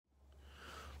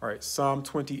All right, Psalm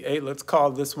 28, let's call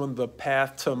this one the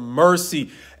path to mercy,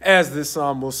 as this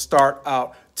psalm will start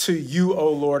out. To you,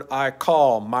 O Lord, I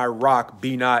call, my rock,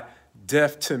 be not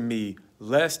deaf to me,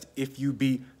 lest if you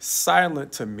be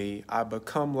silent to me, I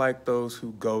become like those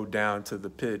who go down to the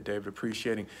pit. David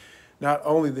appreciating not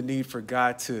only the need for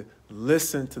God to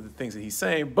listen to the things that he's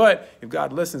saying, but if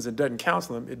God listens and doesn't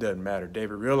counsel him, it doesn't matter.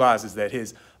 David realizes that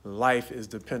his life is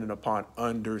dependent upon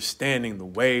understanding the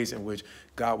ways in which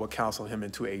God will counsel him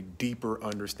into a deeper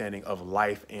understanding of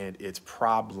life and its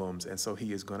problems. And so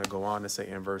he is going to go on to say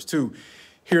in verse 2,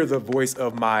 hear the voice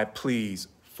of my pleas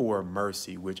for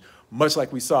mercy, which much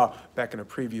like we saw back in a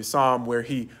previous psalm where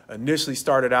he initially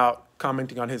started out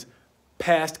commenting on his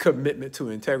past commitment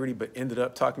to integrity, but ended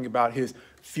up talking about his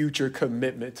future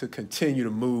commitment to continue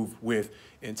to move with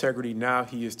integrity. Now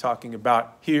he is talking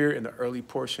about here in the early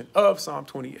portion of Psalm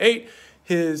 28,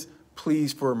 his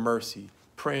pleas for mercy,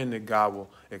 praying that God will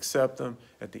accept them.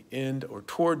 At the end or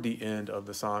toward the end of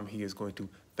the psalm, he is going to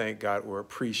thank God or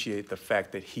appreciate the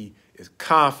fact that he is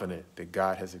confident that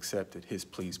God has accepted his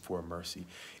pleas for mercy.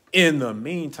 In the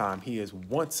meantime, he is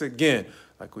once again,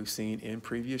 like we've seen in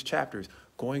previous chapters,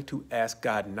 going to ask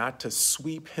God not to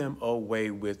sweep him away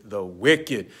with the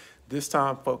wicked. This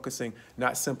time focusing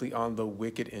not simply on the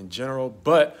wicked in general,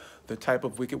 but the type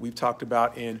of wicked we've talked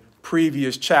about in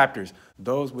previous chapters,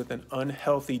 those with an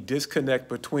unhealthy disconnect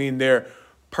between their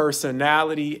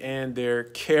personality and their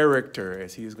character,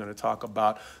 as he is going to talk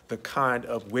about the kind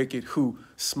of wicked who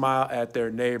smile at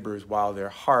their neighbors while their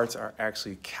hearts are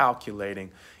actually calculating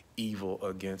evil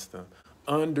against them.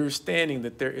 Understanding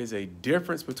that there is a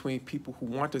difference between people who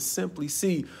want to simply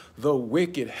see the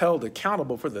wicked held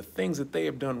accountable for the things that they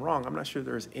have done wrong. I'm not sure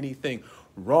there is anything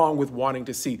wrong with wanting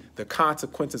to see the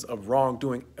consequences of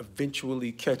wrongdoing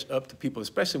eventually catch up to people,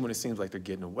 especially when it seems like they're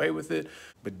getting away with it.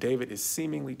 But David is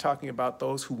seemingly talking about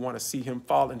those who want to see him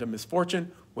fall into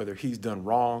misfortune, whether he's done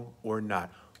wrong or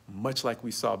not. Much like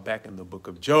we saw back in the book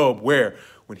of Job, where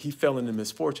when he fell into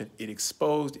misfortune, it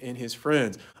exposed in his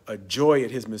friends a joy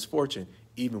at his misfortune,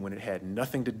 even when it had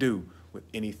nothing to do with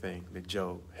anything that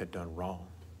Job had done wrong.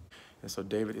 And so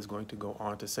David is going to go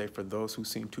on to say, for those who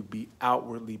seem to be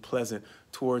outwardly pleasant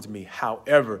towards me,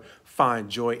 however, find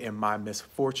joy in my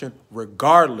misfortune,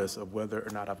 regardless of whether or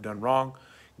not I've done wrong,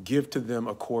 give to them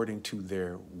according to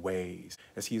their ways.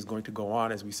 As he is going to go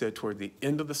on, as we said, toward the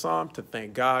end of the psalm, to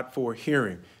thank God for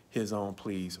hearing his own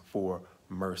pleas for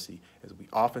mercy. As we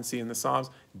often see in the Psalms,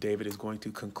 David is going to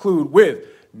conclude with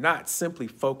not simply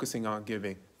focusing on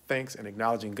giving thanks and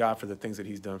acknowledging God for the things that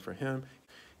he's done for him.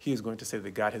 He is going to say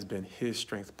that God has been his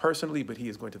strength personally, but he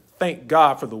is going to thank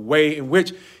God for the way in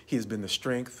which he has been the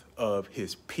strength of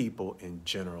his people in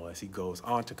general, as he goes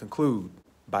on to conclude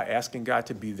by asking God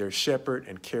to be their shepherd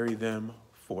and carry them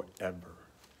forever.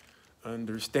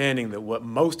 Understanding that what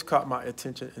most caught my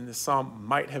attention in this psalm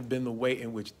might have been the way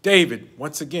in which David,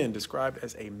 once again described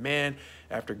as a man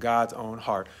after God's own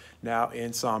heart. Now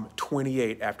in Psalm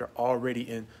 28, after already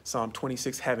in Psalm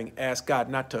 26 having asked God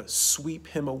not to sweep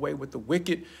him away with the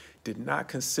wicked, did not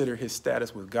consider his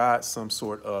status with God some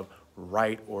sort of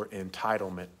right or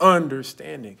entitlement.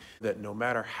 Understanding that no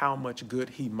matter how much good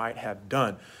he might have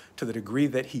done, to the degree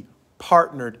that he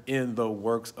partnered in the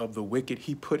works of the wicked,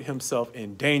 he put himself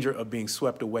in danger of being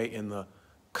swept away in the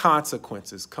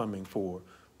consequences coming for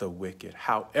the wicked.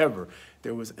 However,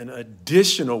 there was an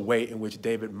additional way in which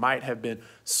David might have been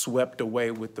swept away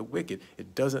with the wicked.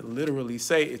 It doesn't literally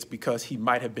say it's because he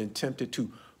might have been tempted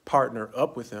to partner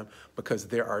up with him, because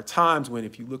there are times when,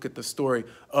 if you look at the story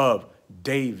of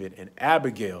David and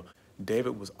Abigail,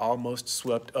 David was almost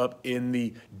swept up in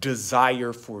the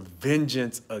desire for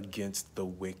vengeance against the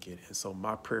wicked. And so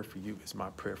my prayer for you is my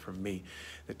prayer for me,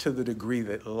 that to the degree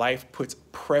that life puts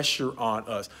pressure on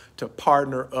us to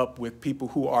partner up with people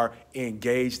who are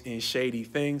engaged in shady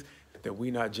things, that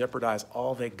we not jeopardize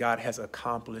all that God has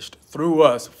accomplished through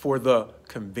us for the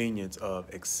convenience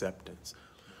of acceptance.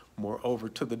 Moreover,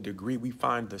 to the degree we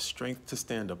find the strength to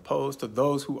stand opposed to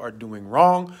those who are doing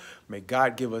wrong, may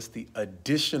God give us the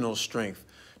additional strength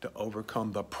to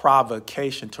overcome the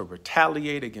provocation to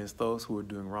retaliate against those who are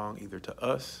doing wrong, either to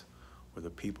us or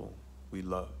the people we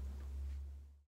love.